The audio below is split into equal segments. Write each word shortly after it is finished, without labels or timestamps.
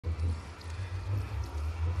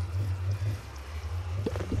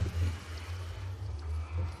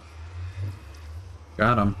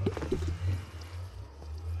Got him.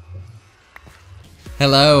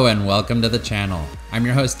 Hello and welcome to the channel. I'm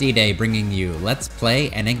your host D-Day, bringing you Let's Play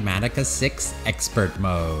Enigmatica 6 Expert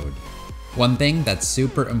Mode. One thing that's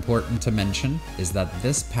super important to mention is that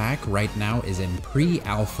this pack right now is in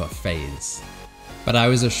pre-alpha phase. But I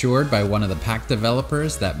was assured by one of the pack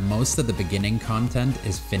developers that most of the beginning content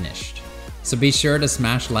is finished. So be sure to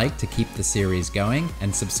smash like to keep the series going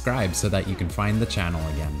and subscribe so that you can find the channel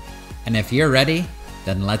again. And if you're ready,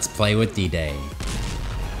 then let's play with D-Day.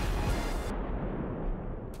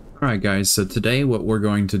 Alright guys, so today what we're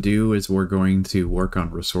going to do is we're going to work on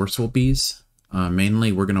resourceful bees.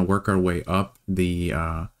 Mainly we're going to work our way up the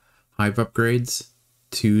hive upgrades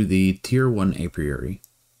to the tier 1 apiary.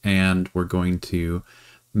 And we're going to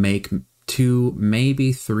make 2,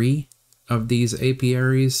 maybe 3 of these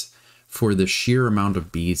apiaries for the sheer amount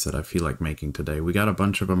of bees that I feel like making today. We got a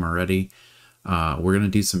bunch of them already. We're going to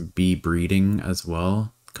do some bee breeding as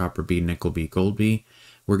well. Copper bee, nickel bee, gold bee.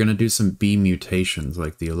 We're going to do some bee mutations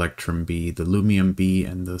like the electrum bee, the lumium bee,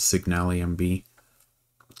 and the signalium bee.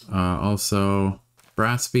 Also,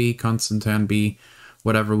 brass bee, constantan bee,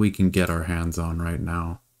 whatever we can get our hands on right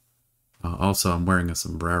now. Also, I'm wearing a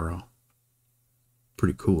sombrero.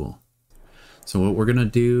 Pretty cool. So what we're going to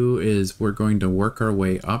do is we're going to work our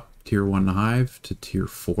way up tier 1 hive to tier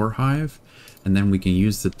 4 hive. And then we can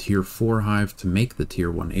use the tier 4 hive to make the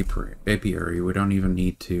tier 1 apiary. We don't even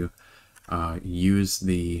need to use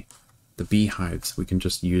the beehives. We can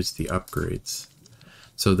just use the upgrades.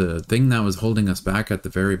 So the thing that was holding us back at the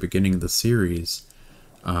very beginning of the series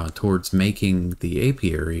towards making the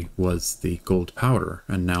apiary was the gold powder.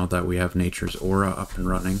 And now that we have Nature's Aura up and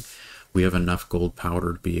running, we have enough gold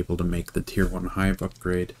powder to be able to make the tier 1 hive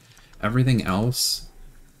upgrade. Everything else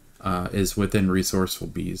is within resourceful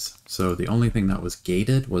bees. So the only thing that was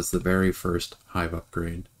gated was the very first hive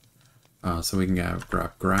upgrade. So we can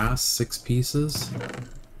grab grass, 6 pieces.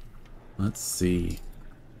 Let's see.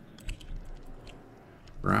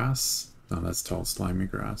 Grass. No, that's tall, slimy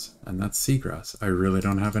grass. And that's seagrass. I really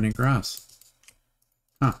don't have any grass.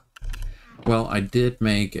 Huh. Well, I did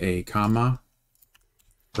make a comma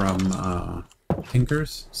from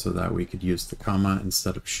Tinkers so that we could use the comma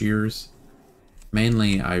instead of shears.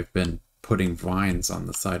 Mainly, I've been putting vines on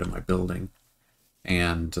the side of my building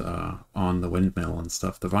and on the windmill and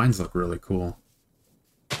stuff. The vines look really cool.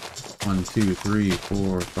 1, 2, 3,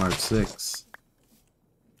 4, 5, 6.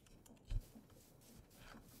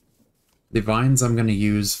 The vines I'm going to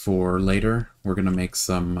use for later. We're going to make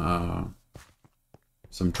some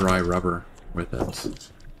dry rubber with it.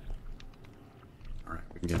 Alright,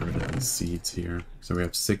 we can get rid of these seeds here. So we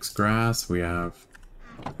have 6 grass, we have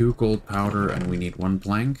 2 gold powder, and we need 1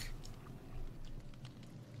 plank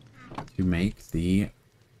to make the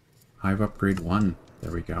hive upgrade 1.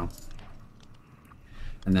 There we go.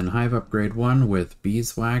 And then hive upgrade 1 with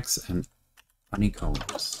beeswax and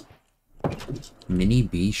honeycombs. Mini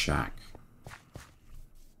bee shack.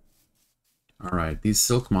 Alright, these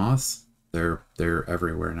silk moths, they're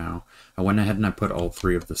everywhere now. I went ahead and I put all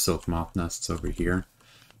 3 of the silk moth nests over here.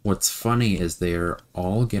 What's funny is they're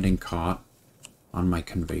all getting caught on my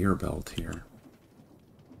conveyor belt here.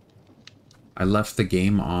 I left the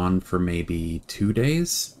game on for maybe 2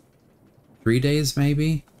 days? 3 days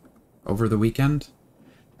maybe? Over the weekend?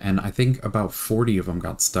 And I think about 40 of them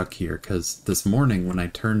got stuck here, because this morning when I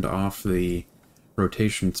turned off the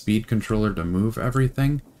rotation speed controller to move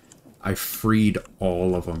everything, I freed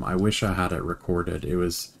all of them. I wish I had it recorded. It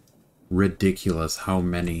was ridiculous how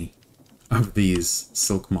many of these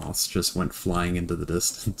silk moths just went flying into the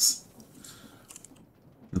distance.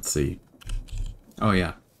 Let's see. Oh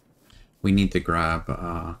yeah. We need to grab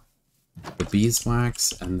the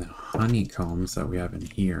beeswax and the honeycombs that we have in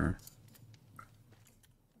here.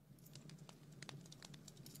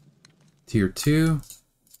 Tier 2.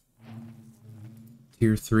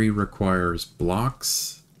 Tier 3 requires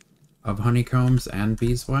blocks of honeycombs and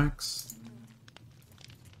beeswax.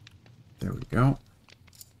 There we go.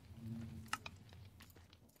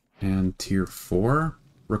 And tier 4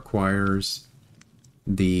 requires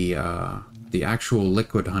the actual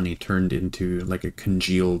liquid honey turned into like a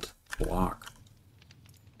congealed block.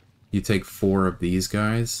 You take 4 of these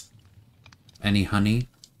guys, any honey,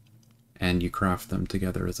 and you craft them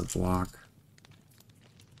together as a block.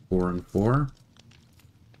 4 and 4.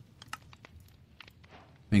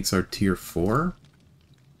 Makes our tier 4.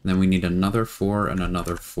 Then we need another 4 and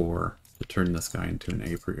another 4 to turn this guy into an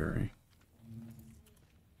apiary.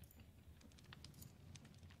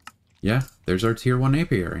 Yeah, there's our tier 1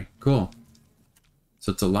 apiary. Cool.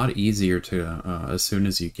 So it's a lot easier to, as soon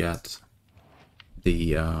as you get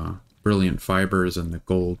the brilliant fibers and the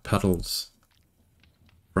gold petals,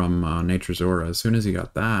 from Nature's Aura. As soon as you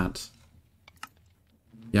got that,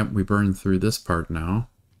 yep, we burned through this part now.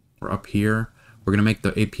 We're up here. We're going to make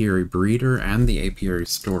the apiary breeder and the apiary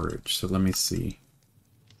storage. So let me see.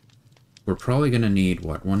 We're probably going to need,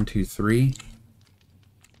 what, 1, 2, 3?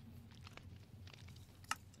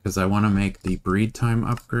 Because I want to make the breed time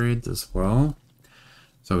upgrades as well.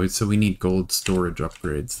 So we need gold storage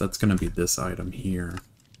upgrades. That's going to be this item here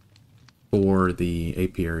for the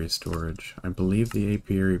apiary storage. I believe the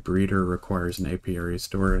apiary breeder requires an apiary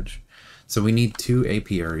storage. So we need 2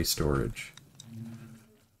 apiary storage.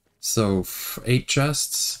 So 8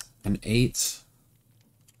 chests and 8.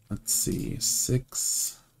 Let's see,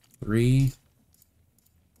 6, 3.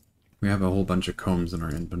 We have a whole bunch of combs in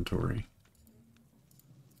our inventory.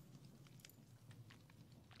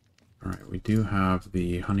 Alright, we do have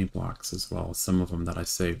the honey blocks as well, some of them that I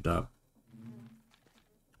saved up.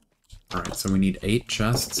 Alright, so we need 8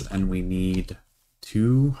 chests and we need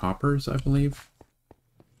 2 hoppers, I believe.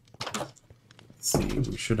 Let's see,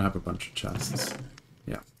 we should have a bunch of chests.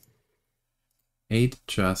 Yeah. 8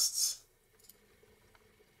 chests.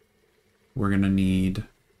 We're gonna need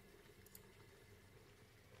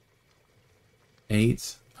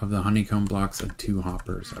 8 of the honeycomb blocks and 2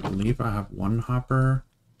 hoppers. I believe I have 1 hopper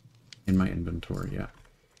in my inventory, yeah.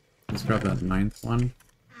 Let's grab that 9th one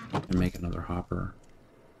and make another hopper.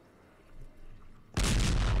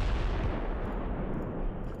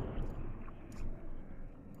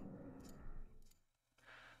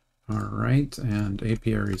 Alright, and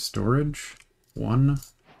apiary storage. 1,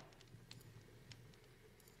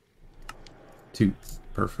 2.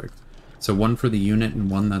 Perfect. So 1 for the unit and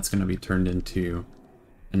 1 that's going to be turned into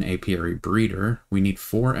an apiary breeder. We need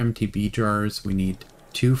 4 empty bee jars. We need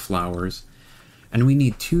 2 flowers. And we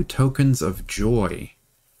need 2 tokens of joy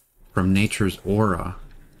from Nature's Aura.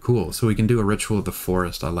 Cool. So we can do a ritual of the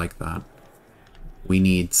forest. I like that. We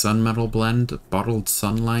need sun metal blend, bottled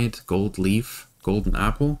sunlight, gold leaf, golden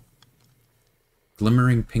apple,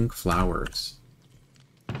 glimmering pink flowers.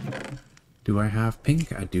 Do I have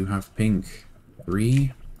pink? I do have pink.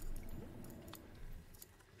 3.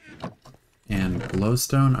 And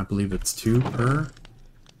glowstone, I believe it's 2 per.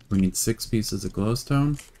 We need 6 pieces of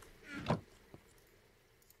glowstone.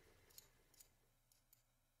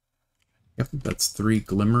 Yep, that's 3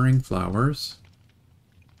 glimmering flowers.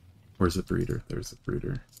 Where's the breeder? There's the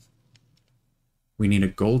breeder. We need a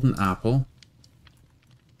golden apple.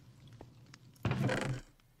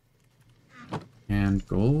 And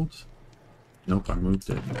gold. Nope, I moved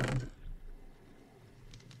it.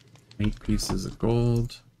 8 pieces of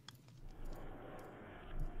gold.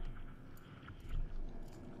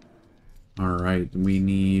 Alright, we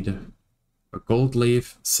need a gold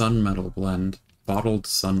leaf, sun metal blend, bottled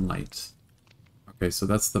sunlight. Okay, so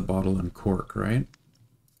that's the bottle and cork, right?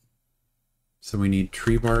 So we need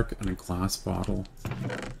tree bark and a glass bottle.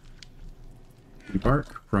 Tree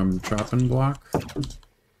bark from chopping block.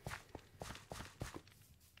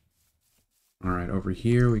 Alright, over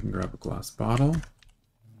here we can grab a glass bottle.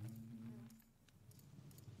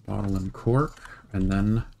 Bottle and cork, and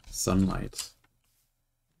then sunlight.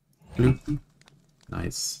 Bloop.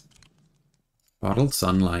 Nice. Bottled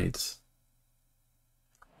sunlight.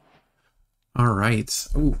 Alright.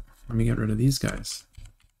 Oh, let me get rid of these guys.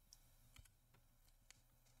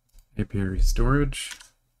 Apiary storage.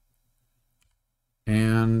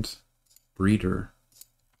 And breeder.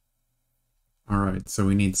 Alright, so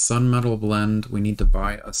we need sun metal blend. We need to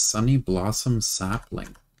buy a sunny blossom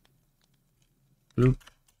sapling. Bloop.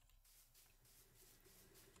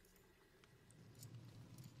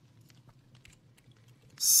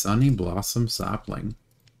 Sunny blossom sapling.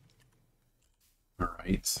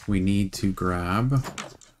 Alright, we need to grab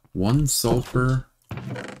 1 sulfur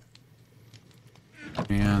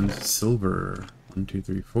and silver. 1, 2,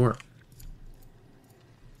 3, 4.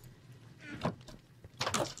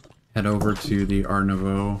 Head over to the Art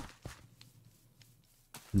Nouveau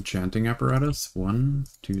enchanting apparatus. 1,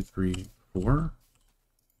 2, 3, 4.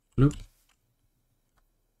 Bloop.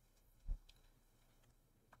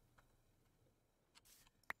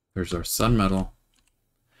 There's our sun metal.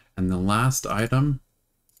 And the last item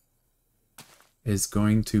is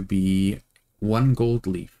going to be 1 gold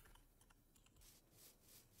leaf.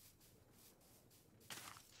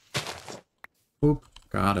 Oop,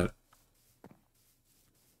 got it.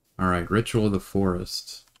 Alright, Ritual of the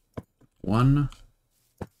Forest. 1,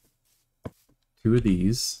 2 of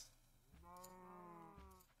these.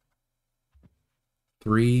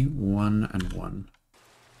 3, 1, and 1.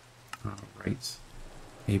 Alright.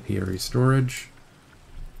 Apiary storage.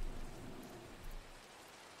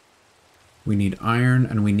 We need iron,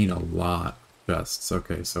 and we need a lot of chests.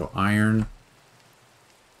 Okay, so iron.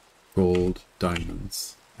 gold,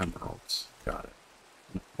 diamonds, emeralds. Got it.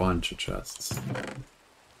 And a bunch of chests.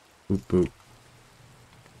 Boop boop.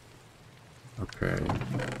 Okay.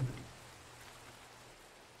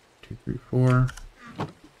 2, 3, 4.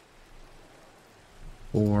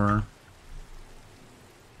 4.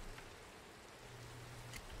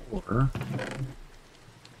 4.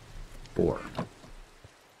 4.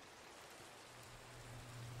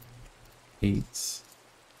 8.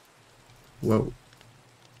 Whoa.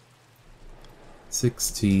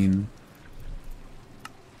 16.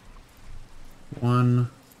 1.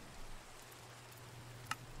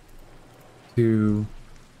 2.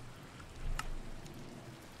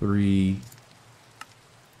 3.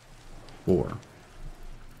 4.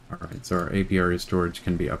 Alright, so our apiary storage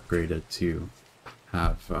can be upgraded to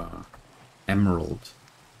have emerald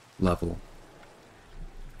level.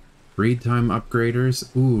 Breed time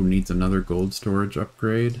upgraders. Ooh, needs another gold storage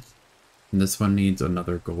upgrade. And this one needs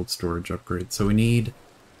another gold storage upgrade. So we need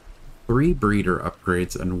 3 breeder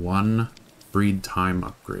upgrades and 1 breed time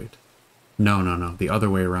upgrade. No, the other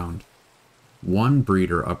way around. 1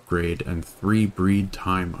 breeder upgrade and 3 breed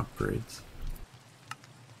time upgrades.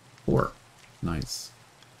 4. Nice.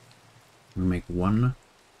 We'll make 1.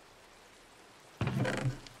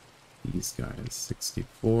 These guys,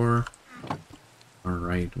 64.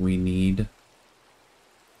 Alright, we need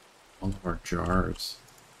all of our jars.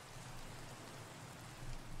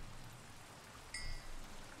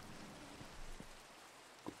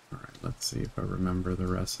 Alright, let's see if I remember the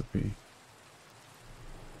recipe.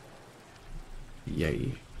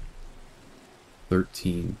 Yay.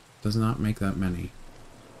 13. Does not make that many.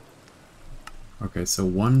 Okay, so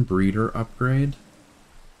 1 breeder upgrade.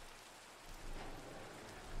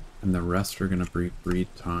 And the rest are going to be breed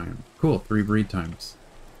time. Cool, 3 breed times.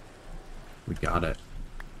 We got it.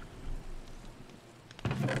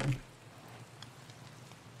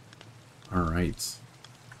 Alright.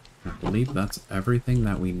 I believe that's everything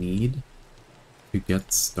that we need to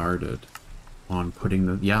get started on putting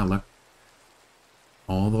the... Yeah, look.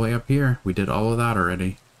 All the way up here. We did all of that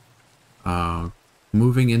already.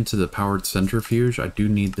 Moving into the powered centrifuge, I do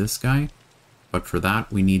need this guy. But for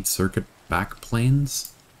that, we need circuit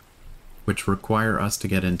backplanes, which require us to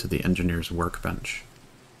get into the engineer's workbench.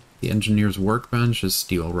 The engineer's workbench is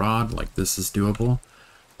steel rod, like this is doable,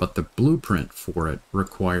 but the blueprint for it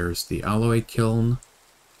requires the alloy kiln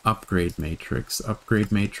upgrade matrix.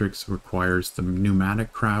 Upgrade matrix requires the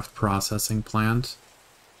pneumatic craft processing plant,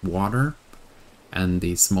 water, and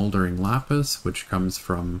the smoldering lapis, which comes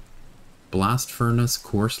from blast furnace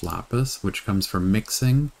coarse lapis, which comes from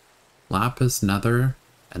mixing lapis, nether,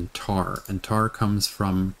 and tar. And tar comes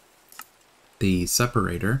from the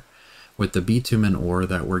separator with the bitumen ore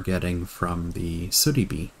that we're getting from the sooty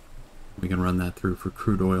bee. We can run that through for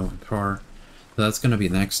crude oil and tar. So that's going to be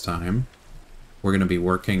next time. We're going to be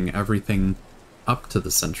working everything up to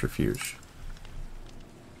the centrifuge.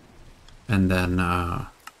 And then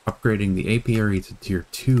upgrading the apiary to tier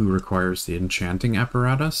 2 requires the enchanting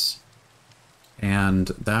apparatus. And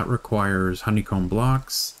that requires honeycomb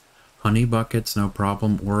blocks, honey buckets, no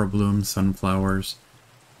problem, aura bloom, sunflowers,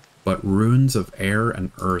 but runes of air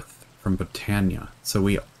and earth from Botania. So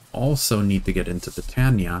we also need to get into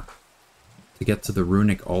Botania to get to the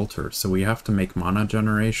runic altar. So we have to make mana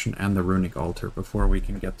generation and the runic altar before we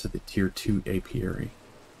can get to the tier 2 apiary.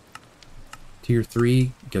 Tier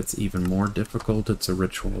 3 gets even more difficult. It's a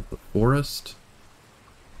ritual of the forest.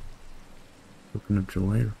 Token of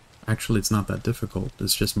joy. Actually, it's not that difficult.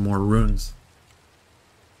 It's just more runes.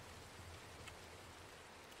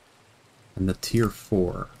 And the tier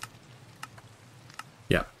 4.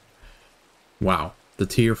 Yeah. Wow. The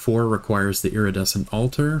tier 4 requires the iridescent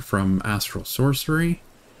altar from Astral Sorcery.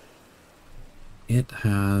 It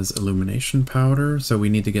has illumination powder, so we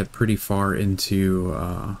need to get pretty far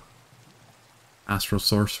into Astral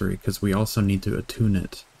Sorcery, because we also need to attune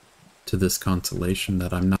it to this constellation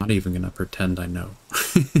that I'm not even going to pretend I know.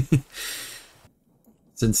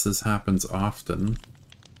 Since this happens often,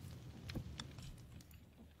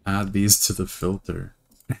 add these to the filter.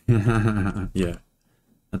 Yeah,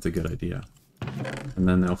 that's a good idea. And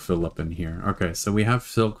then they'll fill up in here. Okay, so we have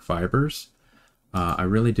silk fibers. I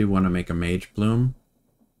really do want to make a mage bloom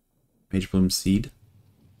seed,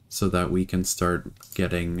 so that we can start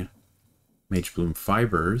getting mage bloom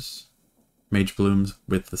fibers. Mage blooms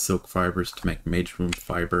with the silk fibers to make mage bloom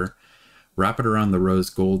fiber. Wrap it around the rose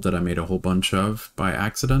gold that I made a whole bunch of by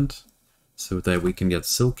accident, so that we can get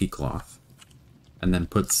silky cloth. And then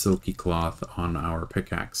put silky cloth on our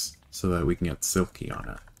pickaxe, so that we can get silky on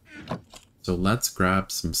it. So let's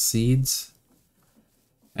grab some seeds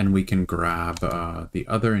And we can grab the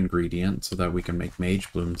other ingredient so that we can make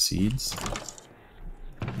mage bloom seeds.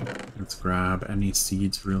 Let's grab any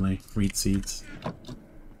seeds, really. Wheat seeds.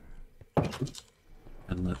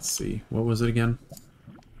 And let's see. What was it again?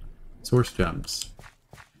 Source gems.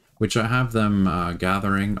 Which I have them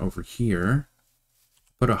gathering over here.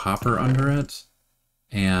 Put a hopper under it.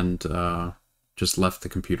 And just left the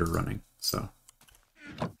computer running. So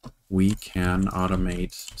we can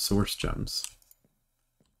automate source gems.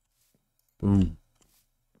 Boom.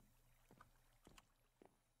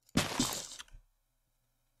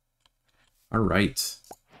 All right.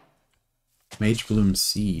 Mage Bloom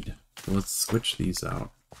Seed. So let's switch these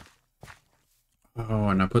out. Oh,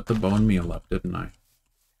 and I put the bone meal up, didn't I?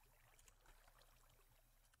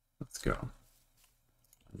 Let's go.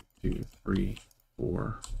 1, 2, 3,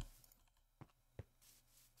 4.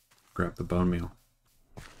 Grab the bone meal.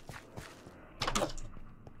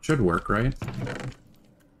 Should work, right?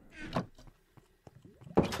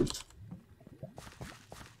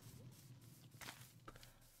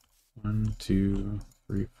 One, 2,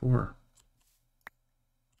 3, 4.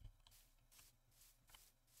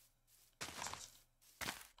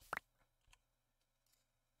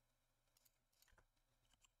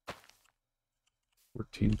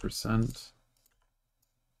 %.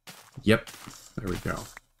 Yep, there we go.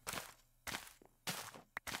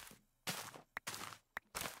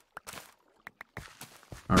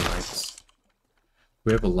 All right,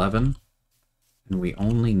 we have 11, and we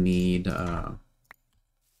only need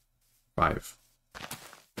 5.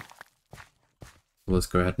 Let's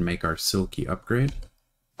go ahead and make our silky upgrade.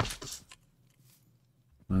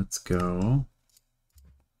 Let's go.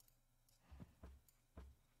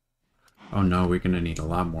 Oh no, we're gonna need a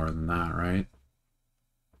lot more than that, right?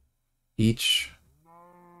 Each.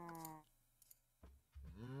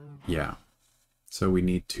 Yeah. So we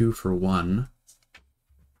need 2 for 1.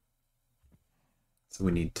 So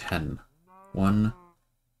we need 10. 1,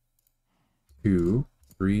 2,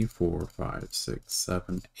 3, 4, 5, 6,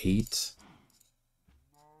 7, 8.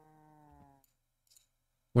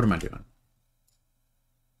 What am I doing?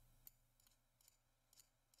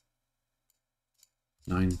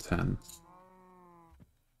 Nine, 10.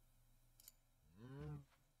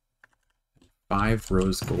 5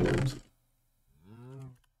 rose gold.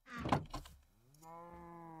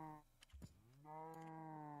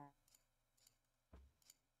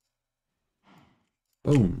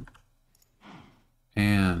 Boom.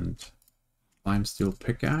 And lime steel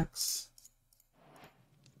pickaxe.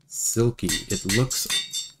 Silky. It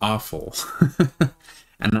looks awful.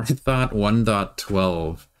 And I thought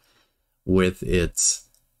 1.12 with its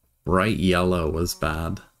bright yellow was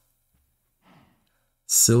bad.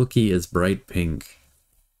 Silky is bright pink.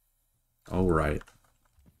 All right.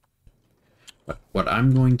 But what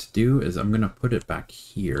I'm going to do is I'm going to put it back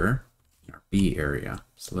here in our B area.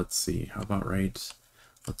 So let's see. How about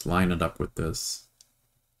let's line it up with this.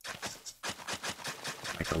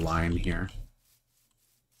 Like a line here.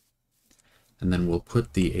 And then we'll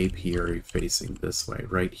put the apiary facing this way,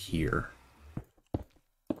 right here.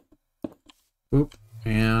 Boop.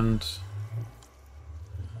 And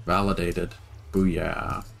validated.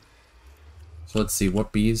 Booyah. So let's see,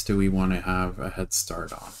 what bees do we want to have a head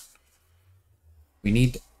start on? We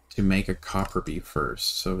need to make a copper bee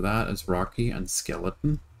first. So that is Rocky and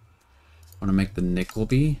Skeleton. I want to make the nickel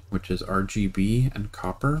bee, which is RGB and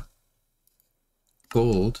copper.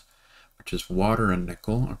 Gold, which is water and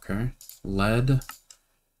nickel, okay. Lead,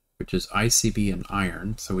 which is ICB and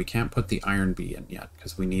iron. So we can't put the iron bee in yet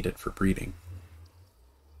because we need it for breeding.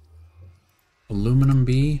 Aluminum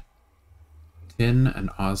bee, tin and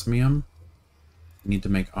osmium. We need to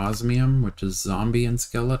make osmium, which is zombie and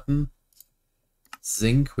skeleton.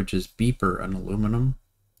 Zinc, which is beeper and aluminum.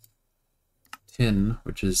 Tin,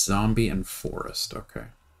 which is zombie and forest. Okay.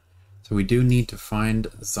 So we do need to find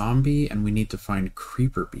zombie and we need to find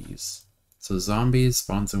creeper bees. So zombies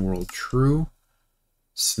spawns in world true.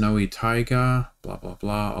 Snowy taiga, blah, blah,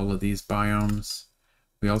 blah. All of these biomes.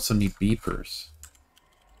 We also need beepers.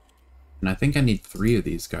 And I think I need 3 of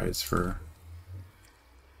these guys for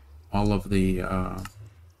all of the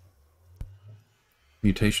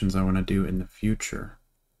mutations I want to do in the future.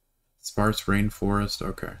 Sparse rainforest,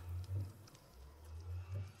 okay.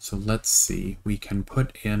 So let's see, we can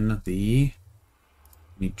put in the,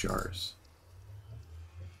 need jars.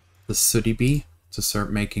 The sooty bee to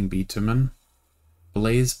start making bitumen.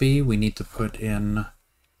 Blaze bee, we need to put in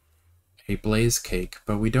a blaze cake,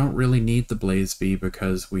 but we don't really need the blaze bee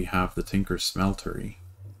because we have the tinker smeltery.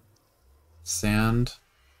 Sand,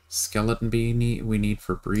 skeleton bee we need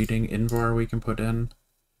for breeding. Invar we can put in.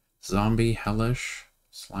 Zombie, hellish,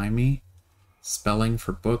 slimy. spelling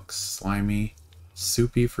for books, slimy,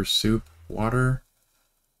 soupy for soup, water,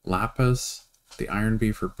 lapis, the iron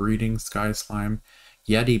bee for breeding, sky slime,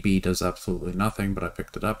 yeti bee does absolutely nothing, but I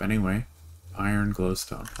picked it up anyway, iron,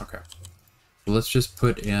 glowstone. Okay, so let's just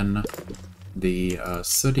put in the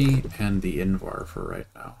sooty and the invar for right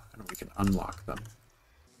now, and we can unlock them.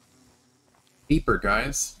 Beeper,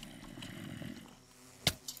 guys.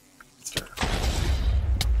 Did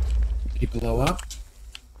he blow up?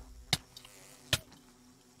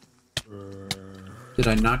 Did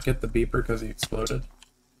I not get the beeper because he exploded?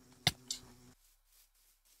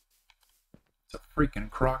 It's a freaking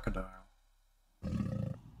crocodile.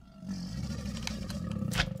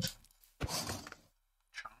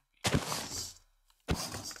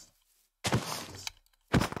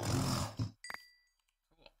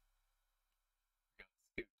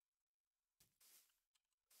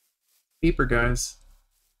 Beeper, guys.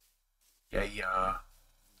 Yeah.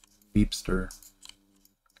 Beepster.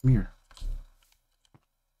 Come here.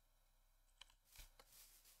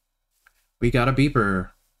 We got a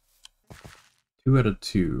beeper. 2 out of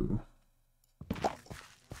 2. Is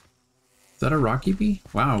that a rocky bee?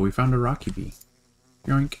 Wow, we found a rocky bee.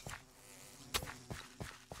 Yoink.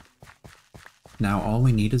 Now all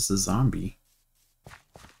we need is a zombie.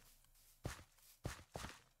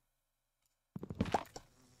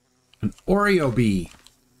 An Oreo bee.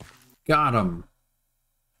 Got him.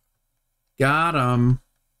 Got him.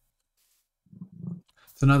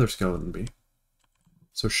 It's another skeleton bee.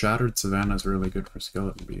 So Shattered Savannah is really good for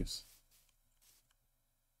skeleton bees.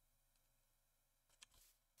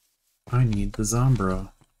 I need the Zombro.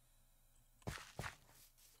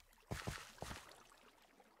 Is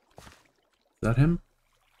that him?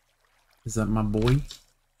 Is that my boy?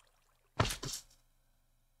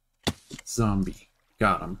 Zombie.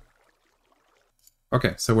 Got him.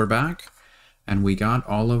 Okay, so we're back, and we got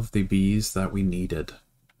all of the bees that we needed.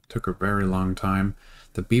 Took a very long time.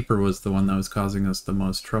 The beeper was the one that was causing us the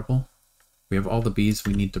most trouble. We have all the bees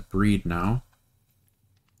we need to breed now.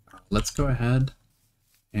 Let's go ahead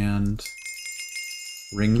and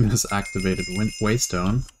ring this activated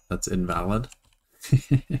waystone. That's invalid. We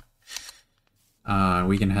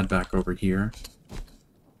can head back over here.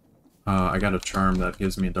 I got a charm that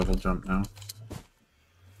gives me a double jump now.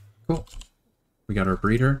 Cool. We got our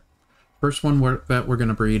breeder. First one that we're going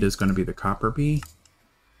to breed is going to be the copper bee.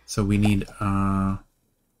 So we need a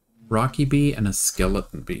rocky bee and a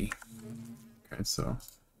skeleton bee. Okay, so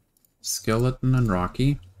skeleton and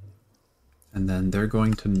rocky. And then they're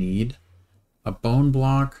going to need a bone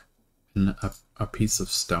block and a piece of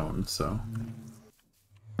stone. So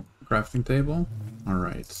crafting table. All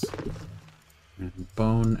right. And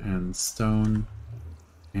bone and stone.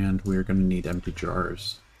 And we're going to need empty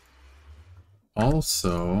jars.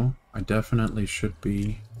 Also, I definitely should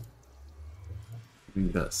be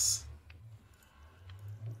doing this.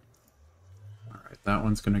 Alright, that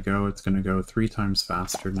one's gonna go. It's gonna go 3 times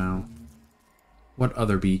faster now. What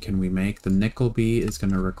other bee can we make? The nickel bee is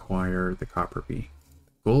gonna require the copper bee.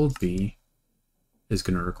 The gold bee is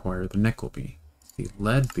gonna require the nickel bee. The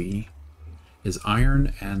lead bee is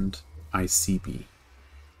iron and ICB.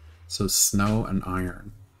 So snow and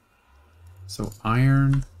iron. So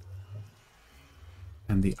iron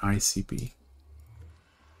and the ICB.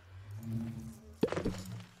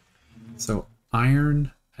 So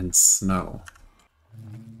iron and snow.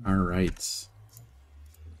 All right.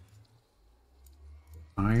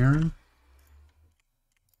 Iron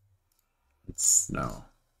and snow.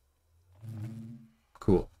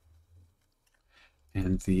 Cool.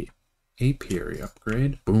 And the apiary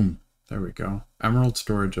upgrade. Boom. There we go. Emerald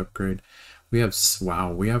storage upgrade. We have,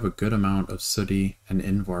 wow, we have a good amount of sooty and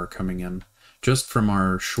invar coming in. Just from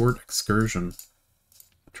our short excursion,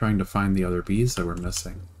 trying to find the other bees that we're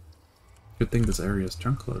missing. Good thing this area is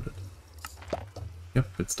chunk loaded. Yep,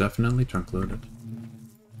 it's definitely chunk loaded.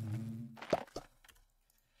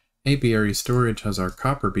 Apiary storage has our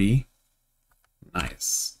copper bee.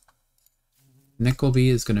 Nice. Nickel bee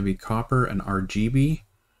is going to be copper and RGB.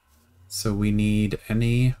 So we need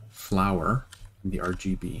any flower in the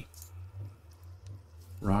RGB.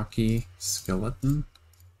 Rocky skeleton.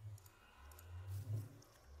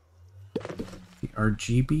 The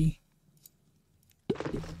RGB.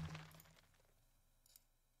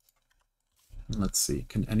 Let's see,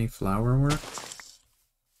 can any flower work?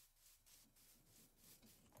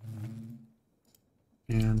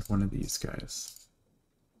 And one of these guys.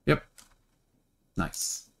 Yep.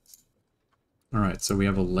 Nice. Alright, so we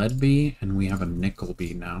have a lead bee and we have a nickel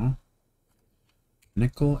bee now.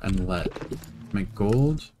 Nickel and lead. Make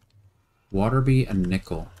gold, water bee, and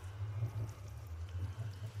nickel.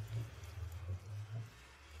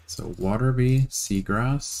 So water bee,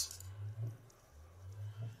 seagrass.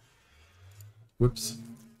 Whoops.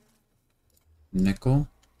 Nickel.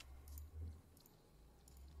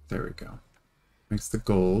 There we go. Makes the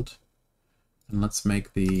gold. And let's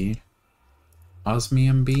make the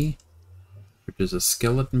osmium bee, which is a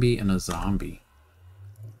skeleton bee and a zombie.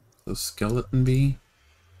 So skeleton bee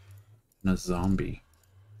and a zombie.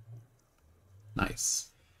 Nice.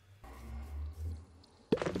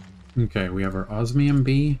 Okay, we have our osmium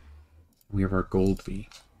bee. We have our gold bee.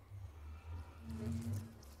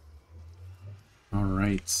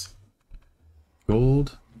 Alright.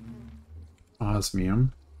 Gold.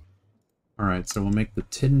 Osmium. Alright, so we'll make the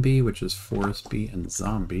tin bee, which is forest bee and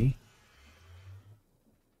zombie.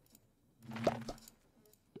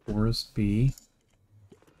 Forest bee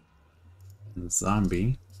and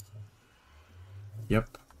zombie.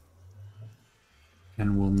 Yep.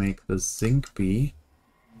 And we'll make the zinc bee,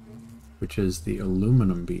 which is the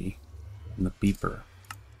aluminum bee and the beeper,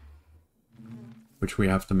 which we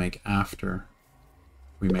have to make after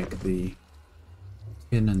we make the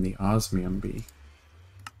tin and the osmium bee.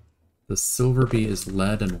 The silver bee is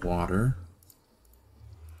lead and water.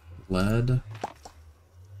 Lead,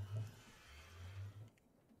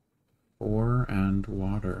 ore, and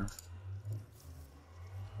water.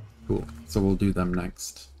 Cool. So we'll do them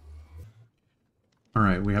next.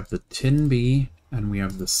 Alright, we have the tin bee and we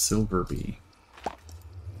have the silver bee.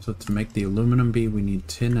 So to make the aluminum bee, we need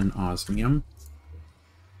tin and osmium.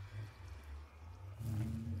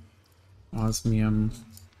 Osmium,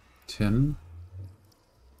 tin,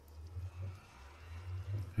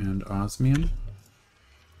 and osmium.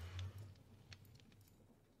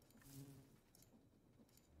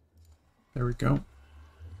 There we go.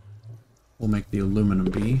 We'll make the aluminum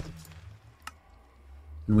bee.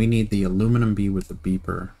 And we need the aluminum bee with the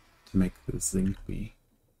beeper to make the zinc bee.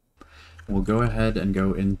 We'll go ahead and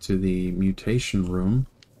go into the mutation room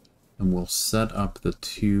and we'll set up the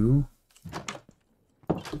 2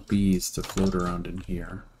 bees to float around in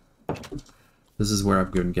here. This is where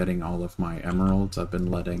I've been getting all of my emeralds. I've been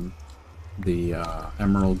letting the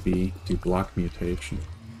emerald bee do block mutation.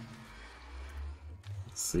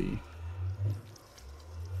 Let's see.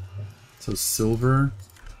 So silver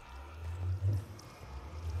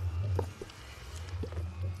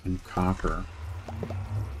and copper.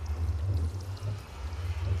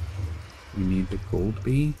 We need the gold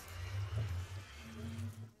bee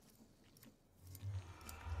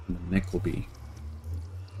and the nickel bee.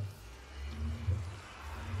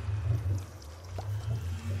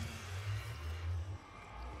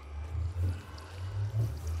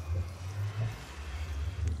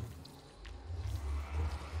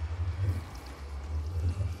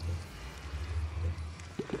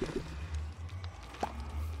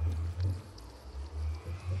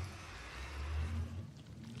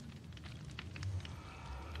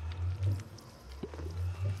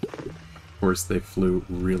 Of course, they flew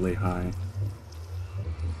really high.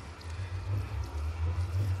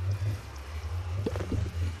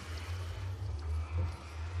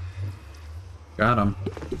 Got him.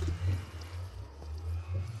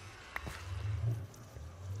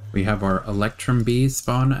 We have our electrum bee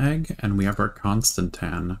spawn egg, and we have our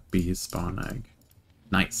constantan bee spawn egg.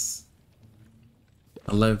 Nice.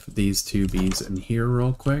 I'll leave these 2 bees in here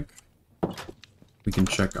real quick. We can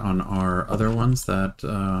check on our other ones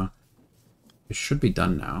that it should be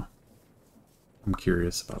done now. I'm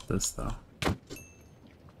curious about this though.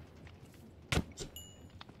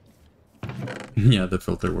 Yeah, the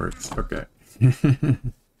filter works. Okay.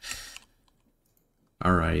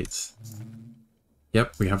 Alright.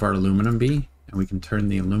 Yep, we have our aluminum bee, and we can turn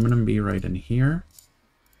the aluminum bee right in here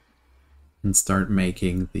and start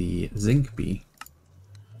making the zinc bee.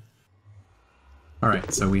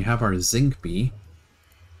 Alright, so we have our zinc bee.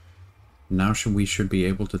 Now we should be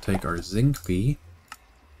able to take our zinc bee,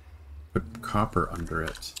 put copper under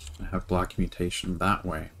it, and have block mutation that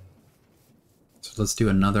way. So let's do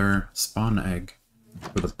another spawn egg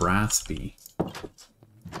for the brass bee.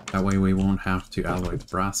 That way we won't have to alloy the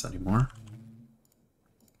brass anymore.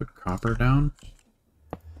 Put copper down,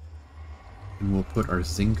 and we'll put our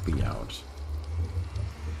zinc bee out.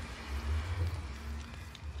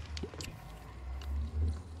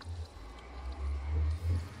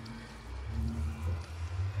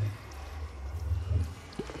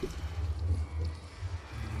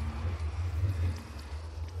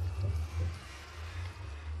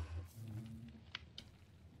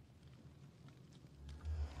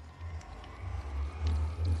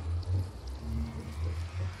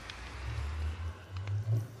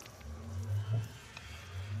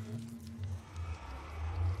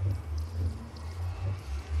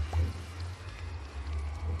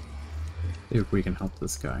 See if we can help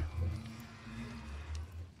this guy.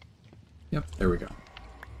 Yep, there we go.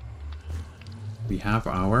 We have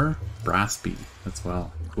our brass bee as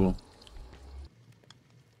well. Cool.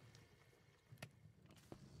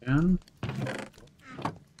 And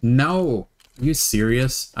no! Are you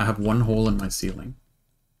serious? I have one hole in my ceiling.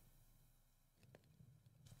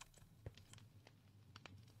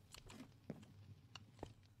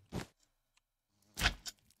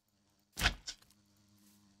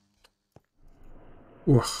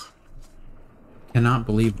 Ugh. Cannot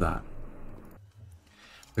believe that.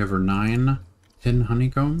 We have our 9 tin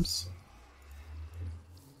honeycombs.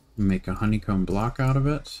 Make a honeycomb block out of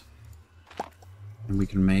it. And we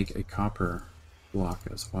can make a copper block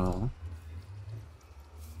as well.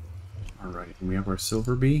 Alright, and we have our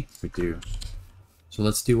silver bee? We do. So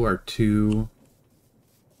let's do our 2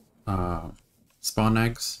 spawn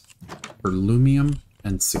eggs for lumium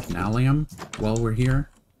and signalium while we're here.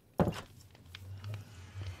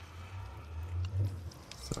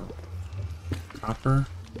 So, copper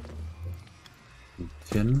and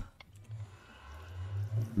tin.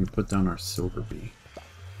 We put down our silver bee.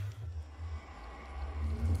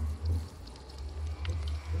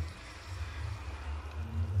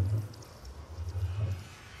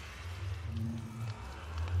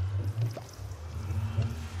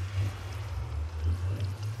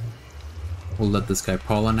 We'll let this guy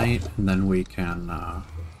pollinate, and then we can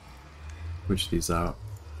switch these out.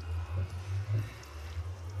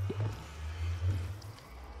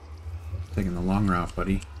 Taking the long route,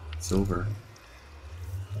 buddy. Silver.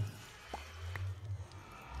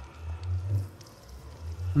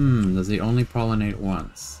 Does he only pollinate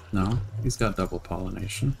once? No, he's got double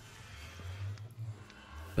pollination.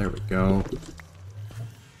 There we go.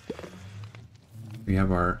 We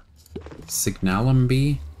have our signalium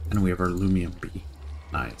bee, and we have our lumium bee.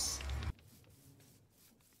 Nice.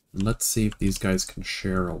 And let's see if these guys can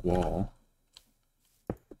share a wall.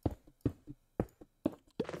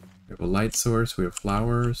 We have a light source, we have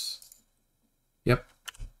flowers. Yep,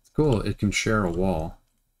 it's cool, it can share a wall.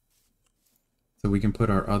 So we can put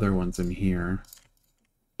our other ones in here.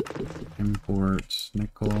 Import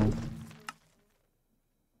nickel.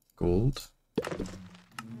 Gold.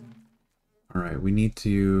 Alright, we need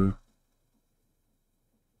to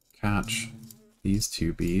catch these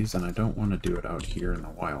 2 bees, and I don't want to do it out here in the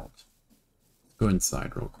wild. Let's go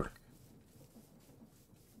inside real quick.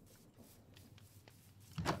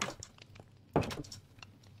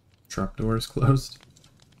 Trapdoor is closed.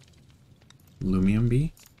 Lumium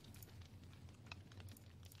bee.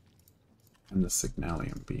 And the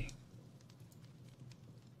signalium bee.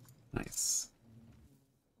 Nice.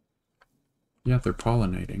 Yeah, they're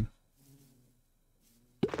pollinating.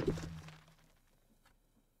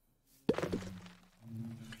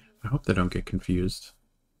 I hope they don't get confused.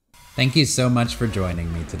 Thank you so much for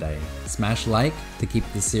joining me today. Smash like to keep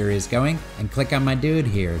the series going, and click on my dude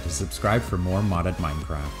here to subscribe for more modded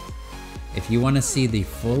Minecraft. If you want to see the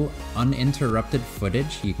full uninterrupted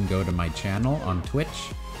footage, you can go to my channel on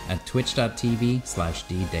Twitch at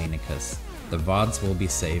twitch.tv/ddainicus. The VODs will be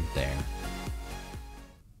saved there.